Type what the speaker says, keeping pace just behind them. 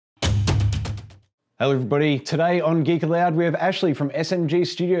Hello everybody, today on Geek Aloud we have Ashley from SMG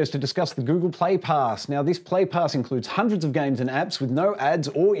Studios to discuss the Google Play Pass. Now this Play Pass includes hundreds of games and apps with no ads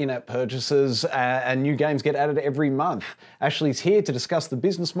or in-app purchases, and new games get added every month. Ashley's here to discuss the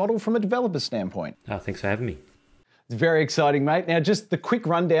business model from a developer standpoint. Thanks for having me. It's very exciting, mate. Now just the quick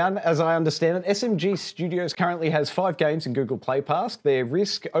rundown, as I understand it, SMG Studios currently has 5 games in Google Play Pass. They're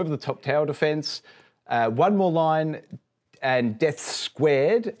Risk, Over the Top Tower Defense, One More Line, and Death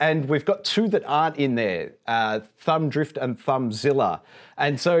Squared, and we've got 2 that aren't in there, Thumb Drift and Thumbzilla.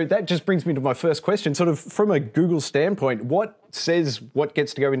 And so that just brings me to my first question, sort of from a Google standpoint, what says what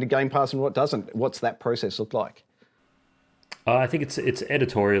gets to go into Game Pass and what doesn't? What's that process look like? I think it's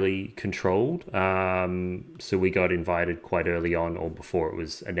editorially controlled. So we got invited quite early on, or before it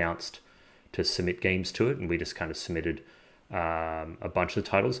was announced, to submit games to it, and we just kind of submitted a bunch of the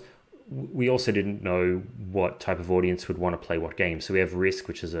titles. We also didn't know what type of audience would want to play what game. So we have Risk,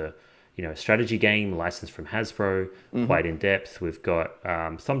 which is a strategy game licensed from Hasbro, quite in depth. We've got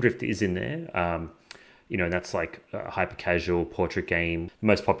Thumb Drift is in there. And that's like a hyper casual portrait game. The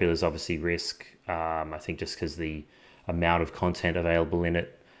most popular is obviously Risk. I think just because the amount of content available in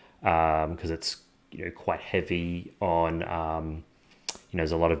it, because it's quite heavy on.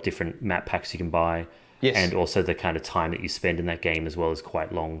 There's a lot of different map packs you can buy. Yes. And also the kind of time that you spend in that game as well is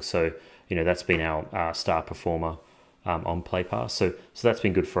quite long. So, that's been our star performer on Play Pass. So that's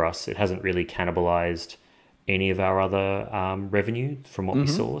been good for us. It hasn't really cannibalized any of our other revenue from what we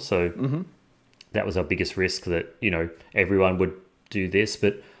saw. So that was our biggest risk, that, everyone would do this.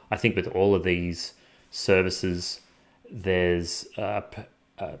 But I think with all of these services, there's a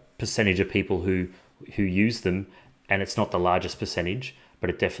percentage of people who use them, and it's not the largest percentage,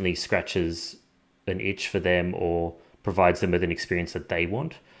 but it definitely scratches an itch for them or provides them with an experience that they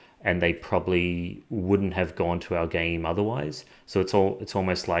want, and they probably wouldn't have gone to our game otherwise. So it's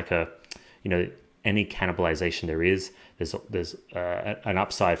almost like any cannibalization there's an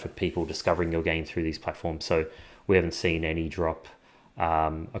upside for people discovering your game through these platforms. So we haven't seen any drop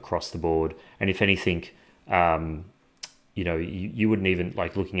across the board, and if anything, you wouldn't even,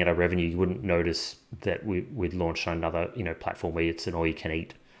 like, looking at our revenue, you wouldn't notice that we'd launched on another platform where it's an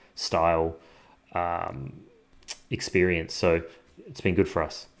all-you-can-eat style experience. So it's been good for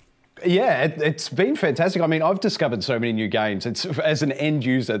us. Yeah, it's been fantastic. I mean, I've discovered so many new games. As an end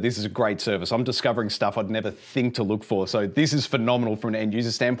user, this is a great service. I'm discovering stuff I'd never think to look for. So this is phenomenal from an end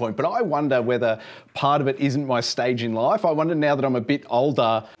user standpoint. But I wonder whether part of it isn't my stage in life. I wonder, now that I'm a bit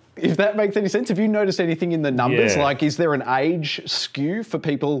older, if that makes any sense. Have you noticed anything in the numbers? Yeah. Like, is there an age skew for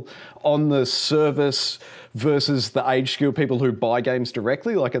people on the service versus the age skew of people who buy games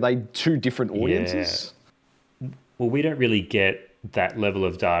directly? Like, are they 2 different audiences? Yeah. Well, we don't really get that level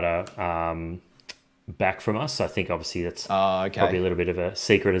of data back from us. I think obviously that's probably a little bit of a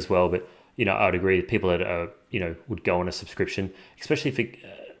secret as well. But, I would agree that people that would go on a subscription, especially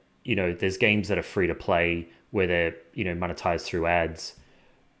if there's games that are free to play where they're monetized through ads.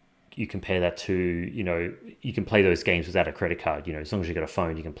 You compare that to, you can play those games without a credit card. As long as you've got a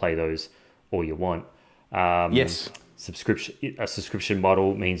phone, you can play those all you want. Yes. A subscription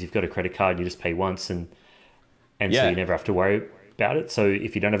model means you've got a credit card, you just pay once, and so you never have to worry about it. So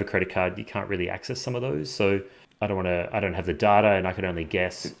if you don't have a credit card, you can't really access some of those. So I don't have the data, and I can only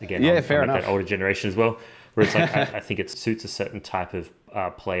guess. Again, fair enough. That older generation as well, where it's like, I think it suits a certain type of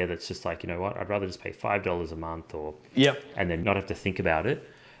player that's just like, what, I'd rather just pay $5 a month and then not have to think about it.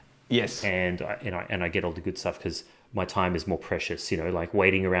 Yes. And I get all the good stuff because my time is more precious. Like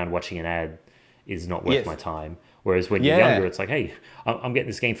waiting around watching an ad is not worth my time. Whereas when you're younger, it's like, hey, I'm getting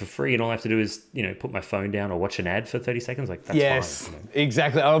this game for free, and all I have to do is, put my phone down or watch an ad for 30 seconds. Like, that's fine.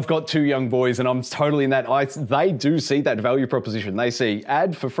 Exactly. I've got 2 young boys, and I'm totally in that. They do see that value proposition. They see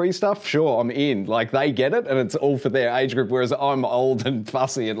ad for free stuff. Sure, I'm in. Like, they get it, and it's all for their age group. Whereas I'm old and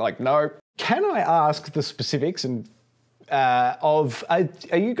fussy and like, no. Can I ask the specifics and are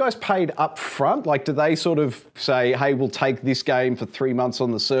you guys paid up front? Like, do they sort of say, hey, we'll take this game for 3 months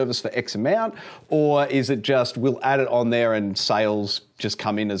on the service for X amount? Or is it just, we'll add it on there and sales just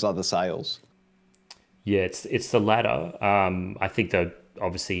come in as other sales? Yeah, it's the latter. I think that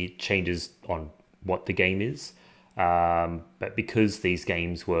obviously changes on what the game is. But because these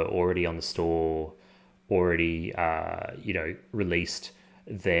games were already on the store, already, released,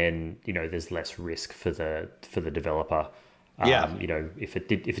 then there's less risk for the developer. If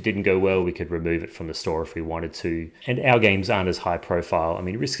it didn't go well, we could remove it from the store if we wanted to. And our games aren't as high profile. I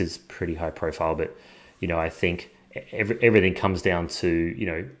mean, Risk is pretty high profile, but I think everything comes down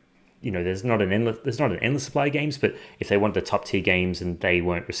to there's not an endless supply of games. But if they want the top tier games and they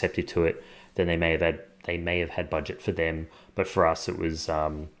weren't receptive to it, then they may have had budget for them. But for us, it was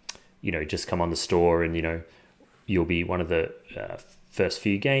just come on the store and, you'll be one of the first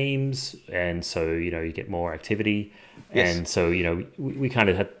few games. And so, you get more activity. Yes. And so, we kind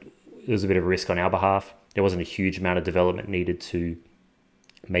of had, there was a bit of a risk on our behalf. There wasn't a huge amount of development needed to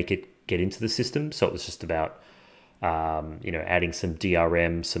make it get into the system. So it was just about, adding some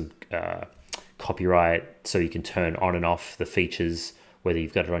DRM, some copyright, so you can turn on and off the features, whether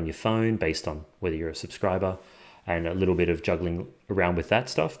you've got it on your phone based on whether you're a subscriber, and a little bit of juggling around with that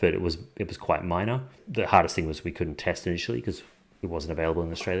stuff. But it was quite minor. The hardest thing was we couldn't test initially because it wasn't available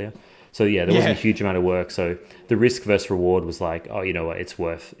in Australia. So there wasn't a huge amount of work. So the risk versus reward was like, oh, you know what, it's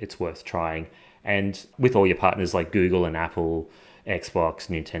worth trying. And with all your partners like Google and Apple, Xbox,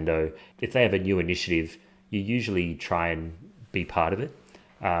 Nintendo, if they have a new initiative, you usually try and be part of it.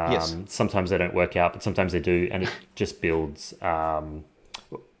 Yes. Sometimes they don't work out, but sometimes they do, and it just builds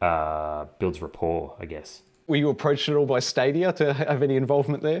rapport, I guess. Were you approached at all by Stadia to have any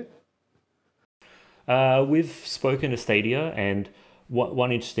involvement there? We've spoken to Stadia, and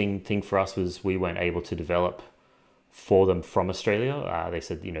one interesting thing for us was we weren't able to develop for them from Australia. They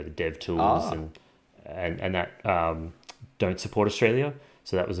said, the dev tools and that don't support Australia.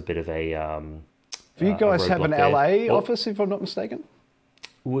 So that was a bit of a Do you guys have an there. LA office, if I'm not mistaken?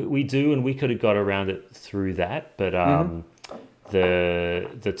 We do, and we could have got around it through that. But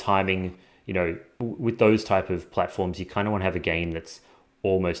the timing, with those type of platforms, you kind of want to have a game that's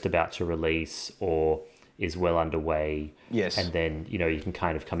almost about to release or is well underway. Yes. And then, you can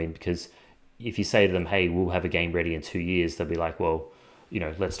kind of come in, because if you say to them, hey, we'll have a game ready in 2 years, they'll be like, well,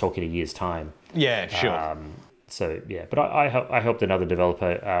 let's talk in a year's time. Yeah, sure. So, yeah, but I helped another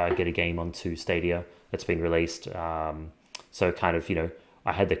developer get a game onto Stadia that's been released. So kind of,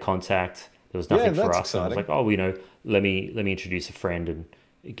 I had the contact. There was nothing for us. Exciting. And I was like, oh, let me introduce a friend and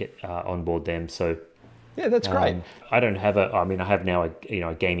get on board them. So yeah, that's great. I don't have I have now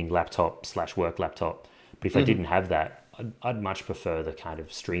a gaming laptop / work laptop. But if I didn't have that, I'd much prefer the kind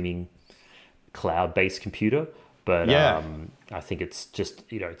of streaming cloud-based computer. But I think it's just,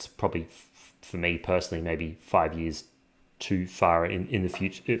 it's probably for me personally, maybe 5 years too far in the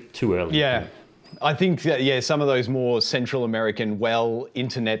future, too early. Yeah. I think that, some of those more Central American,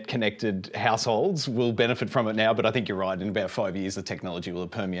 internet-connected households will benefit from it now, but I think you're right. In about 5 years, the technology will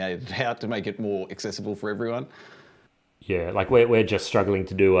have permeated out to make it more accessible for everyone. Yeah, like we're just struggling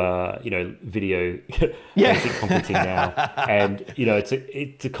to do video basic conferencing now, and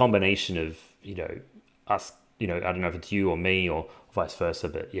it's a combination of us. I don't know if it's you or me or vice versa,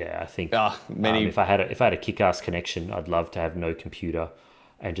 but yeah, I think if I had a kick-ass connection, I'd love to have no computer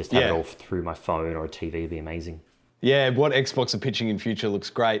and just have it all through my phone or a TV. It'd be amazing. Yeah, what Xbox are pitching in future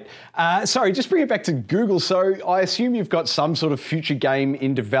looks great. Sorry, just bring it back to Google. So I assume you've got some sort of future game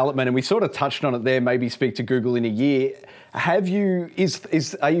in development, and we sort of touched on it there, maybe speak to Google in a year. Are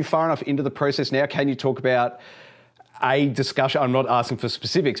you far enough into the process now? Can you talk about a discussion? I'm not asking for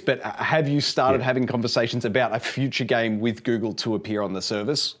specifics, but have you started having conversations about a future game with Google to appear on the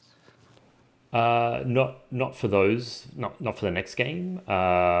service? Not for those, not for the next game.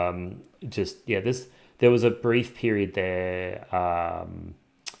 There was a brief period there,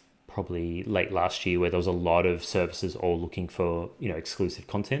 probably late last year, where there was a lot of services all looking for exclusive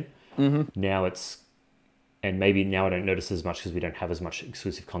content. Now and maybe now I don't notice as much because we don't have as much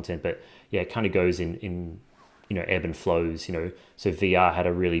exclusive content, but yeah, it kind of goes in ebb and flows. So VR had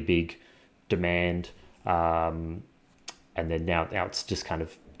a really big demand, and then now it's just kind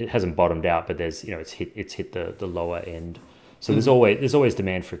of, it hasn't bottomed out, but there's it's hit the lower end. So there's always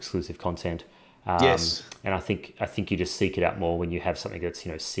demand for exclusive content. Yes, and I think you just seek it out more when you have something that's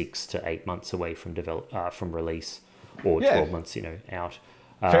 6 to 8 months away from from release, or 12 months out.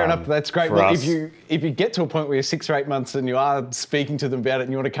 Fair enough. That's great. Well, us, if you get to a point where you're 6 or 8 months and you are speaking to them about it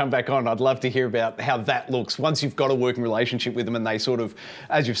and you want to come back on, I'd love to hear about how that looks once you've got a working relationship with them and they sort of,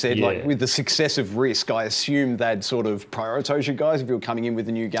 as you've said, like with the success of Risk, I assume they'd sort of prioritise you guys. If you're coming in with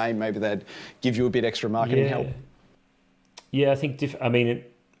a new game, maybe they'd give you a bit extra marketing help. Yeah, I think.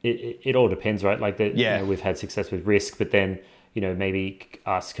 It all depends, right? Like we've had success with Risk, but then maybe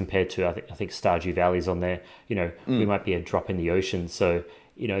us compared to I think Stardew Valley's on there. We might be a drop in the ocean. So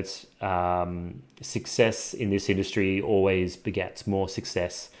it's success in this industry always begets more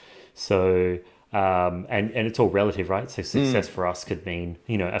success. So and it's all relative, right? So success for us could mean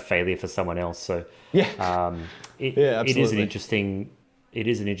a failure for someone else. So it is an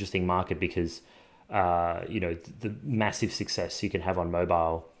interesting market because the massive success you can have on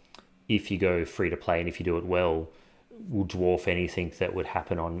mobile if you go free to play and if you do it well will dwarf anything that would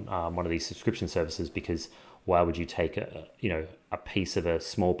happen on one of these subscription services, because why would you take a piece of a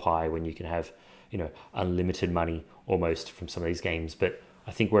small pie when you can have unlimited money almost from some of these games? But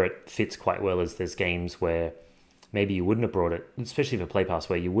I think where it fits quite well is there's games where maybe you wouldn't have brought it, especially for Play Pass,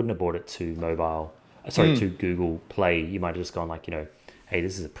 where you wouldn't have brought it to to Google Play. You might have just gone like, hey,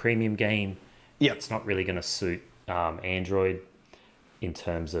 this is a premium game. Yeah, it's not really going to suit Android in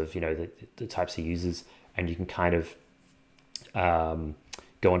terms of the types of users, and you can kind of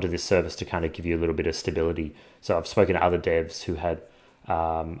go onto this service to kind of give you a little bit of stability. So I've spoken to other devs who had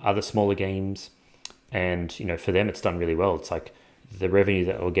other smaller games, and for them it's done really well. It's like the revenue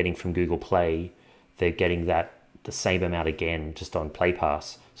that we're getting from Google Play, they're getting that the same amount again just on Play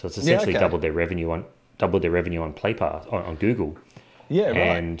Pass. So it's essentially doubled their revenue on Play Pass on Google. Yeah, right.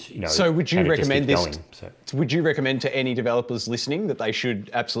 And so would you recommend this? Going, would you recommend to any developers listening that they should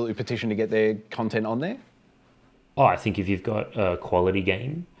absolutely petition to get their content on there? Oh, I think if you've got a quality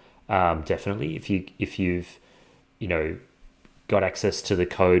game, definitely. If you've got access to the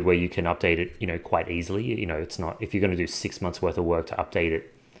code where you can update it, quite easily. It's not, if you're going to do 6 months worth of work to update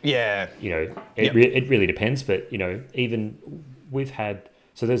it. Yeah. It really depends. But even we've had,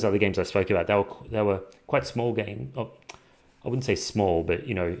 so those other games I spoke about, they were quite small game. I wouldn't say small, but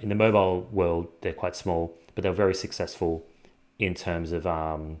in the mobile world they're quite small, but they're very successful in terms of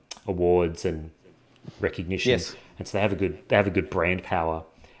awards and recognition. Yes. And so they have a good brand power,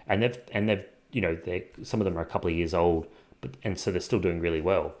 and they've some of them are a couple of years old, and so they're still doing really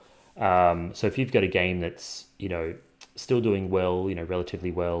well. So if you've got a game that's still doing well,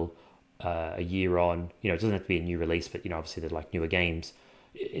 relatively well, a year on, it doesn't have to be a new release, but obviously they're like newer games.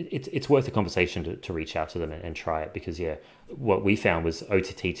 It's worth a conversation to reach out to them and try it, because what we found was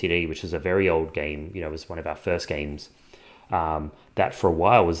OTTTD, which is a very old game, was one of our first games, that for a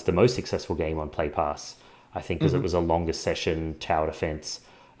while was the most successful game on Play Pass, I think, because it was a longer session tower defense.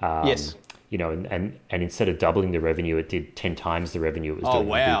 Yes. And instead of doubling the revenue, it did 10 times the revenue it was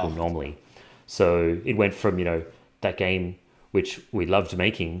doing on Google normally. So it went from that game which we loved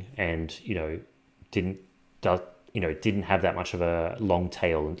making and didn't have that much of a long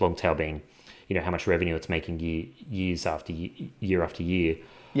tail being how much revenue it's making year after year.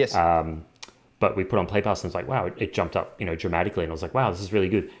 Yes. But we put on Play Pass and it's like, wow, it jumped up dramatically, and I was like, wow, this is really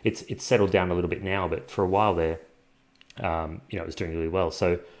good. It's settled down a little bit now, but for a while there it was doing really well.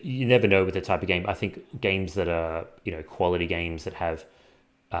 So you never know with the type of game. I think games that are quality games that have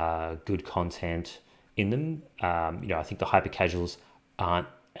good content in them, I think the hyper casuals aren't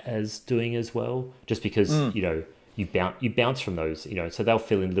as doing as well, just because you bounce from those, so they'll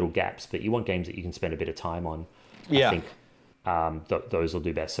fill in little gaps, but you want games that you can spend a bit of time on. I think those will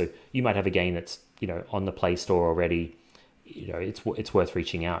do best. So you might have a game that's on the Play Store already. It's worth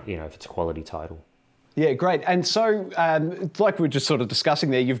reaching out if it's a quality title. Yeah, great. And so, like we were just sort of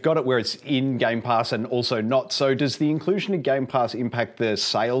discussing there, you've got it where it's in Game Pass and also not. So does the inclusion of Game Pass impact the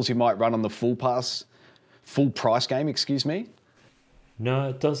sales you might run on the full price game, excuse me? No,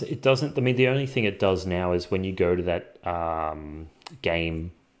 it doesn't. I mean, the only thing it does now is when you go to that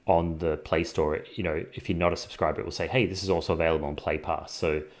game on the Play Store, if you're not a subscriber, it will say, hey, this is also available on Play Pass.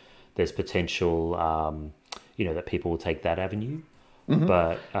 So there's potential, that people will take that avenue. Mm-hmm.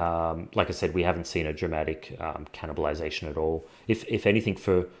 But like I said, we haven't seen a dramatic cannibalization at all. If anything,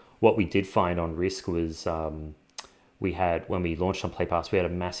 for what we did find on Risk was we had, when we launched on Play Pass, we had a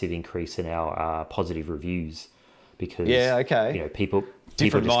massive increase in our positive reviews, because people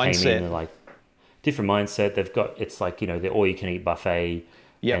different just mindset. Came in and like different mindset. They've got, it's like the all-you-can-eat buffet.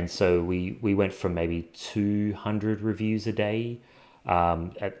 Yep. And so we went from maybe 200 reviews a day.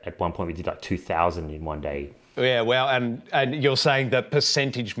 At one point we did like 2,000 in one day. Yeah, wow. And you're saying the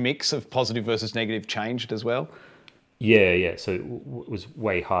percentage mix of positive versus negative changed as well? Yeah. So it was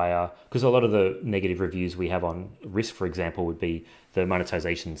way higher, because a lot of the negative reviews we have on Risk, for example, would be the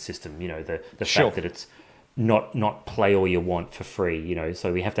monetization system, the fact that it's not play all you want for free,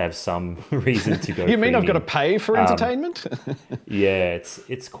 so we have to have some reason to go. You mean I've got to pay for entertainment? Yeah,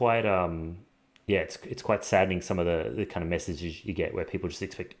 it's quite it's quite saddening, some of the kind of messages you get where people just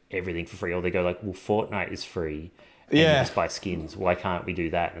expect everything for free, or they go like, well, Fortnite is free and you just buy skins, why can't we do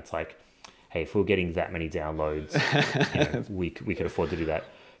that? And it's like, hey, if we're getting that many downloads, we could afford to do that.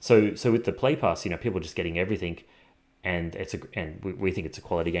 So with the Play Pass, people are just getting everything, and we think it's a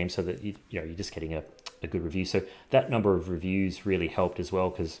quality game, so that you're just getting a good review. So that number of reviews really helped as well,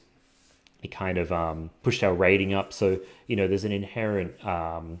 because it kind of pushed our rating up. So there's an inherent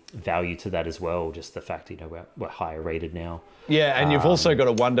value to that as well, just the fact we're higher rated now. Yeah, and you've also got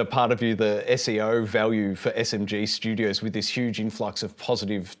to wonder, part of you, the SEO value for SMG Studios with this huge influx of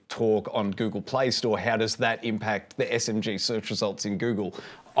positive talk on Google Play Store. How does that impact the SMG search results in Google?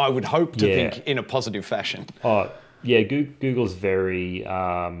 I would hope to think in a positive fashion. Yeah, Google's very,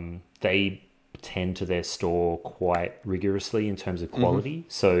 they tend to their store quite rigorously in terms of quality.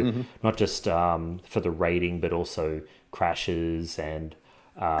 So not just for the rating, but also crashes and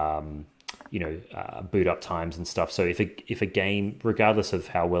boot up times and stuff. So if a game, regardless of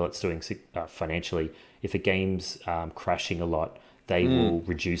how well it's doing financially, if a game's crashing a lot, they will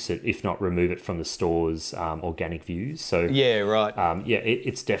reduce it, if not remove it from the store's organic views. So yeah, right.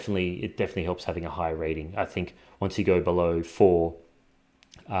 It definitely helps having a high rating. I think once you go below 4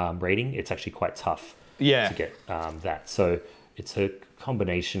 rating, it's actually quite tough to get that. So it's a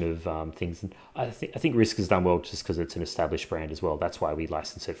combination of things. And I think Risk has done well just because it's an established brand as well. That's why we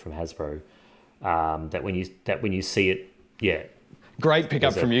license it from Hasbro. That when you see it, great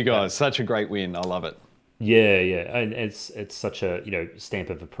pickup from you guys. Such a great win. I love it. Yeah, and it's such a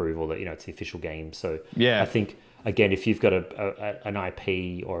stamp of approval that it's the official game. So I think again, if you've got an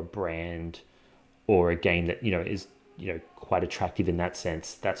IP or a brand or a game that is quite attractive in that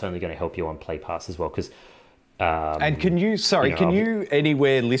sense, that's only going to help you on Play Pass as well. Because and can you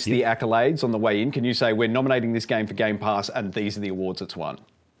anywhere list the accolades on the way in? Can you say we're nominating this game for Game Pass and these are the awards it's won?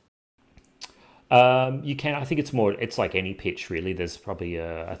 You can. I think it's like any pitch really. There's probably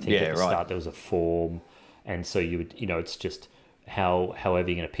I think at the start there was a form. And so you would, it's just however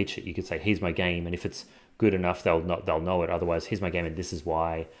you're going to pitch it. You could say, "Here's my game," and if it's good enough, they'll know it. Otherwise, "Here's my game, and this is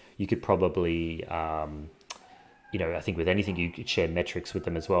why." You could probably, I think with anything you could share metrics with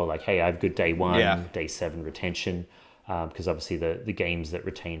them as well. Like, "Hey, I have good day 1, day 7 retention," because obviously the games that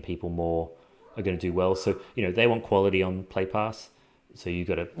retain people more are going to do well. So they want quality on Play Pass, so you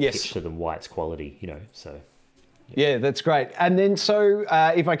got to pitch to them why it's quality. So. Yeah, that's great. And then so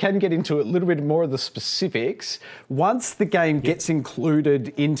if I can get into a little bit more of the specifics, once the game gets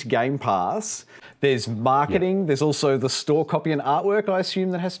included into Game Pass, there's marketing, there's also the store copy and artwork, I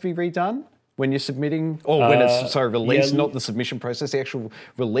assume, that has to be redone when you're submitting, or when it's released, not the submission process, the actual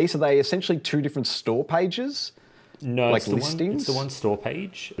release. Are they essentially 2 different store pages? No, like it's the listings? It's the one store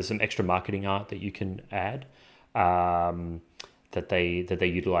page. There's some extra marketing art that you can add. That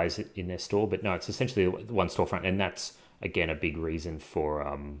they utilize it in their store, but no, it's essentially one storefront, and that's again a big reason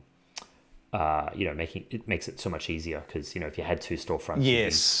for makes it so much easier because if you had 2 storefronts,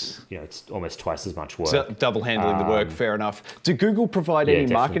 it's almost twice as much work. So double handling the work, fair enough. Do Google provide any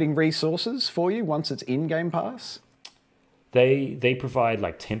marketing resources for you once it's in Game Pass? They provide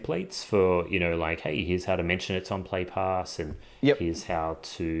like templates for like, hey, here's how to mention it's on Play Pass, and here's how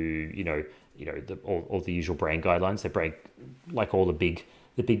to all the usual brand guidelines. They break like all the big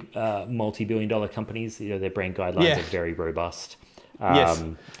multi-billion-dollar companies. Their brand guidelines are very robust.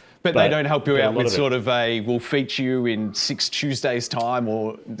 But they don't help you out with sort of we'll feature you in 6 Tuesdays time,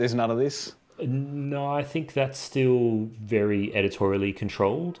 or there's none of this? No, I think that's still very editorially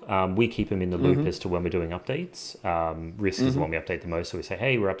controlled. We keep them in the loop as to when we're doing updates. Risk is the one we update the most, so we say,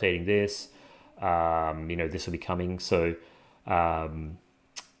 hey, we're updating this. This will be coming. So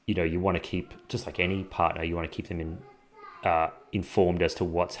you want to keep, just like any partner, you want to keep them informed as to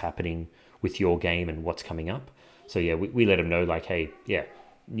what's happening with your game and what's coming up. So we let them know, like, hey,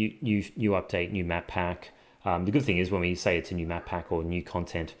 new update, new map pack. The good thing is when we say it's a new map pack or new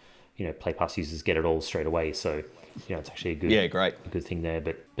content, Play Pass users get it all straight away. So it's actually a good thing there.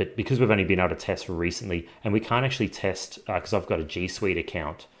 But because we've only been able to test recently, and we can't actually test because I've got a G Suite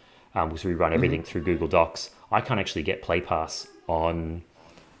account because we run everything through Google Docs. I can't actually get Play Pass on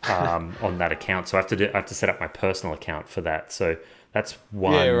that account, so I have to set up my personal account for that. So that's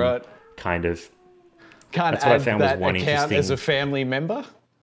one kind of. That's what I found was one interesting. As a family member.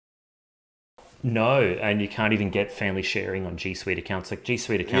 No, and you can't even get family sharing on G Suite accounts. Like G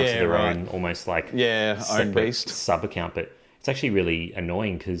Suite accounts are their own, almost like own beast sub account. But it's actually really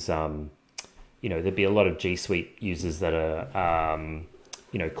annoying because there'd be a lot of G Suite users that are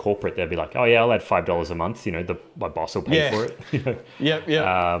corporate. They'll be like, oh yeah, I'll add $5 a month. My boss will pay for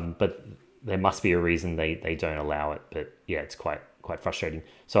it. But there must be a reason they don't allow it. But it's quite frustrating.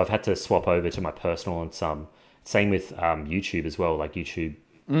 So I've had to swap over to my personal and some. Same with YouTube as well. Like YouTube.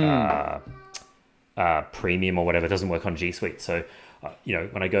 Premium or whatever doesn't work on G Suite. So,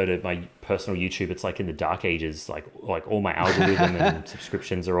 when I go to my personal YouTube, it's like in the dark ages. Like all my algorithm and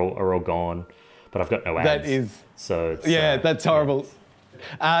subscriptions are all gone, but I've got no ads. That's horrible.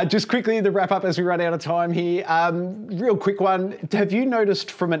 Just quickly to wrap up as we run out of time here. Real quick one. Have you noticed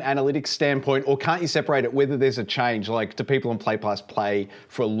from an analytics standpoint, or can't you separate it, whether there's a change? Like, do people on Play Pass play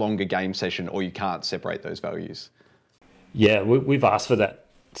for a longer game session, or you can't separate those values? Yeah, we've asked for that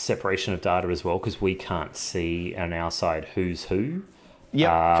separation of data as well because we can't see on our side who's who.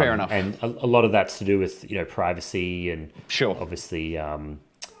 Yeah, fair enough. And a lot of that's to do with privacy and obviously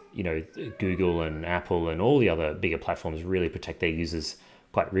Google and Apple and all the other bigger platforms really protect their users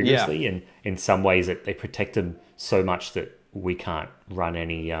quite rigorously, and in some ways they protect them so much that we can't run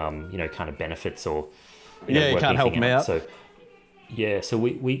any kind of benefits or you can't help them out. So so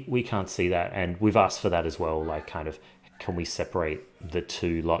we can't see that, and we've asked for that as well. Like, kind of, can we separate the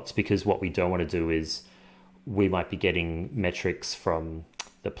two lots? Because what we don't want to do is we might be getting metrics from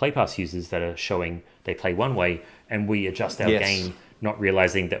the Play Pass users that are showing they play one way, and we adjust our game, not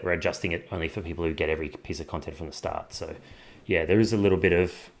realizing that we're adjusting it only for people who get every piece of content from the start. So yeah, there is a little bit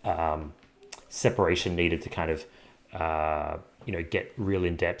of separation needed to kind of get real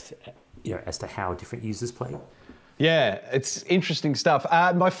in depth, as to how different users play. Yeah, it's interesting stuff.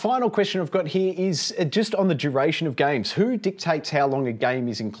 My final question I've got here is just on the duration of games. Who dictates how long a game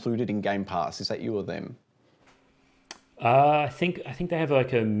is included in Game Pass? Is that you or them? I think they have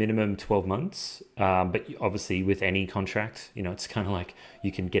like a minimum 12 months, but obviously with any contract, it's kind of like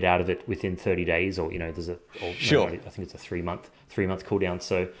you can get out of it within 30 days, or there's I think it's a 3 month cooldown.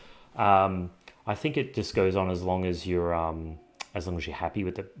 So I think it just goes on as long as you're happy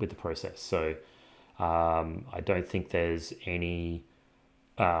with the process. So I don't think there's any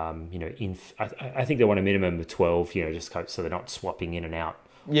I think they want a minimum of 12, just so they're not swapping in and out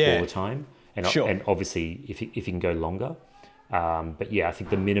all the time. And obviously, if you can go longer. But yeah, I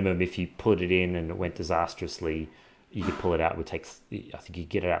think the minimum, if you put it in and it went disastrously, you could pull it out. I think you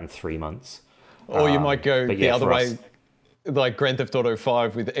get it out in 3 months. Or you might go the other way, like Grand Theft Auto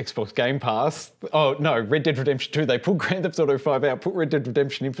 5 with Xbox Game Pass. Oh, no, Red Dead Redemption 2. They pulled Grand Theft Auto 5 out, put Red Dead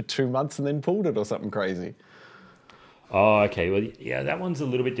Redemption in for 2 months and then pulled it or something crazy. Oh, okay. Well, yeah, that one's a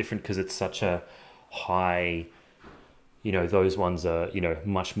little bit different because it's such a high... those ones are,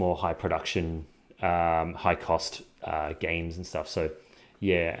 much more high production, high cost games and stuff. So,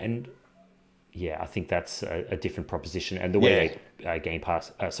 I think that's a different proposition. And the way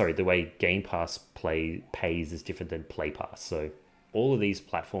the way Game Pass pays is different than Play Pass. So, all of these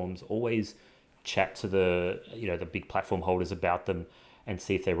platforms always chat to the big platform holders about them and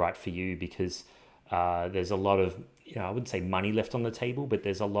see if they're right for you, because there's a lot of, I wouldn't say money left on the table, but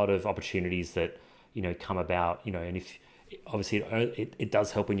there's a lot of opportunities that, come about, and if, obviously it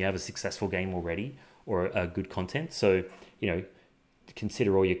does help when you have a successful game already or a good content. So,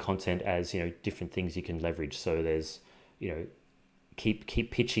 consider all your content as, different things you can leverage. So there's,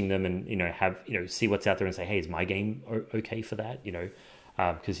 keep pitching them and, have, see what's out there and say, hey, is my game okay for that?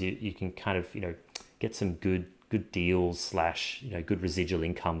 Because you can kind of, get some good deals / good residual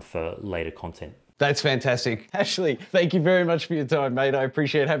income for later content. That's fantastic. Ashley, thank you very much for your time, mate. I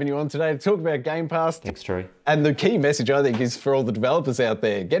appreciate having you on today to talk about Game Pass. Thanks, Troy. And the key message, I think, is for all the developers out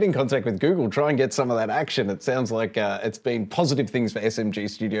there, get in contact with Google, try and get some of that action. It sounds like it's been positive things for SMG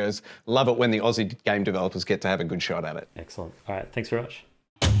Studios. Love it when the Aussie game developers get to have a good shot at it. Excellent. All right, thanks very much.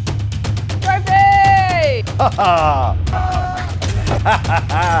 Trophy! Oh!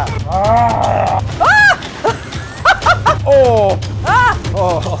 Ah! Oh!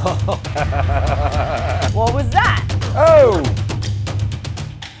 What was that? Oh!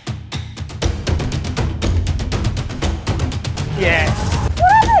 Yes!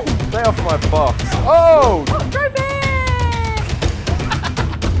 What? Stay off my box. Oh! Oh, trophy!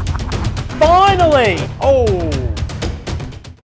 Finally! Oh!